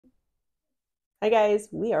Hi guys,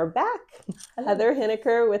 we are back. Hello. Heather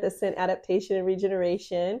Hineker with Ascent Adaptation and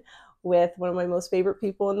Regeneration with one of my most favorite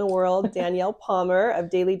people in the world, Danielle Palmer of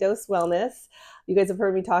Daily Dose Wellness. You guys have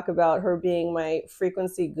heard me talk about her being my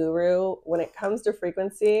frequency guru. When it comes to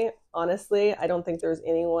frequency, honestly, I don't think there's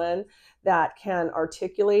anyone that can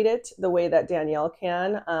articulate it the way that Danielle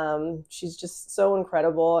can. She's just so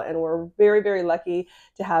incredible, and we're very, very lucky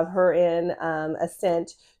to have her in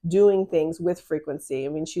Ascent doing things with frequency. I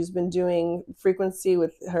mean, she's been doing frequency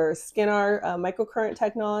with her Skinner microcurrent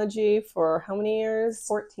technology for how many years?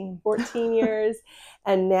 14 years.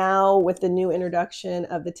 And now with the new introduction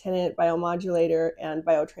of the Tenant biomodulator and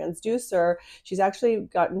biotransducer, she's actually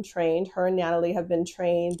gotten trained. Her and Natalie have been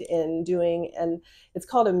trained in doing, and it's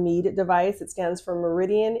called a MEAD device. It stands for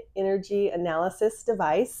Meridian Energy Analysis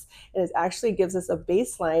Device. And it actually gives us a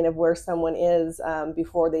baseline of where someone is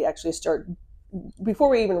before they actually start, before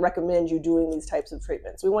we even recommend you doing these types of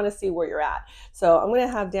treatments. We want to see where you're at. So I'm going to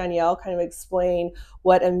have Danielle kind of explain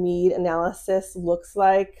what a MEAD analysis looks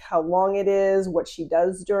like, how long it is, what she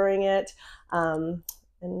does during it,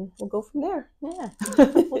 and we'll go from there. Yeah.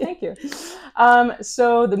 Well, thank you.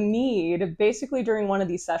 So the MEAD, basically during one of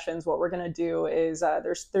these sessions, what we're going to do is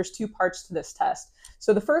there's two parts to this test.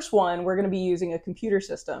 So the first one, we're going to be using a computer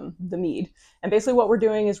system, the MEAD. And basically what we're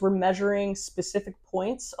doing is we're measuring specific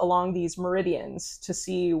points along these meridians to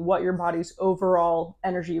see what your body's overall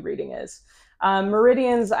energy reading is.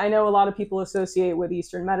 Meridians, I know a lot of people associate with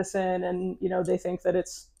Eastern medicine, and they think that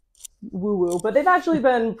it's woo-woo, but they've actually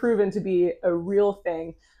been proven to be a real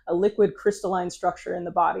thing, a liquid crystalline structure in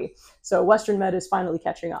the body. So Western med is finally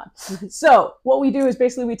catching on. So what we do is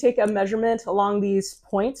basically we take a measurement along these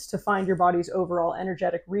points to find your body's overall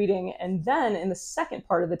energetic reading. And then in the second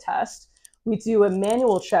part of the test, we do a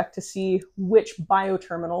manual check to see which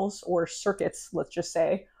bioterminals or circuits, let's just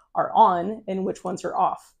say, are on and which ones are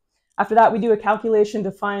off. After that, we do a calculation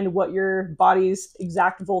to find what your body's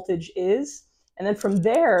exact voltage is. And then from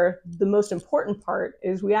there, the most important part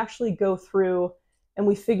is we actually go through and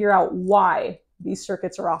we figure out why these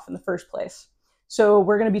circuits are off in the first place. So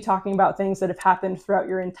we're going to be talking about things that have happened throughout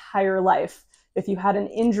your entire life. If you had an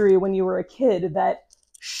injury when you were a kid that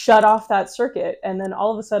shut off that circuit, and then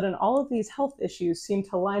all of a sudden, all of these health issues seem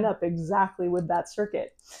to line up exactly with that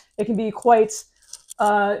circuit. It can be quite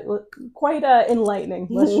enlightening,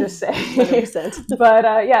 let's just say. 100%.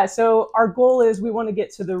 But yeah, so our goal is we want to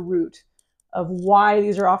get to the root of why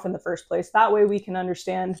these are off in the first place. That way we can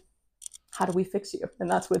understand how do we fix you.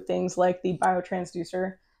 And that's with things like the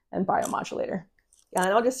biotransducer and biomodulator. Yeah,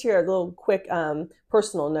 and I'll just share a little quick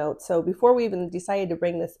personal note. So before we even decided to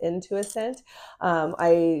bring this into Ascent,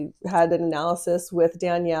 I had an analysis with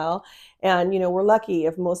Danielle, and we're lucky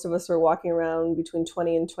if most of us are walking around between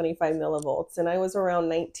 20 and 25 millivolts, and I was around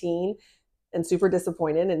 19 and super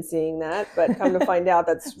disappointed in seeing that, but come to find out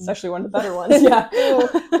that's actually one of the better ones. Yeah,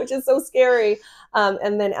 which is so scary.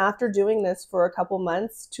 And then after doing this for a couple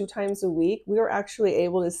months, 2 times a week, we were actually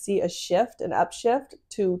able to see a shift, an upshift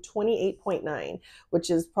to 28.9, which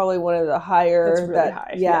is probably one of the higher. That's really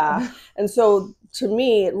high. Yeah. And so to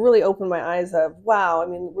me, it really opened my eyes of, wow, I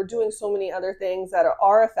mean, we're doing so many other things that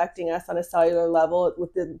are affecting us on a cellular level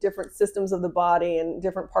with the different systems of the body and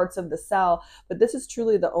different parts of the cell. But this is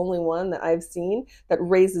truly the only one that I've seen that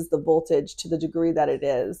raises the voltage to the degree that it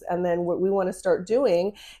is. And then what we want to start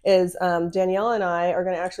doing is Danielle and I are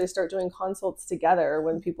going to actually start doing consults together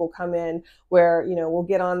when people come in, where, we'll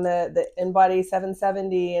get on the InBody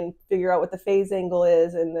 770 and figure out what the phase angle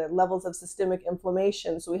is and the levels of systemic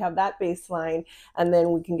inflammation. So we have that baseline. And then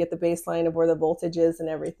we can get the baseline of where the voltage is and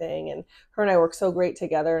everything. And her and I work so great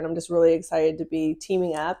together. And I'm just really excited to be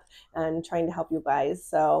teaming up and trying to help you guys.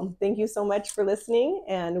 So thank you so much for listening.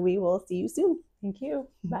 And we will see you soon. Thank you.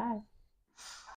 Bye.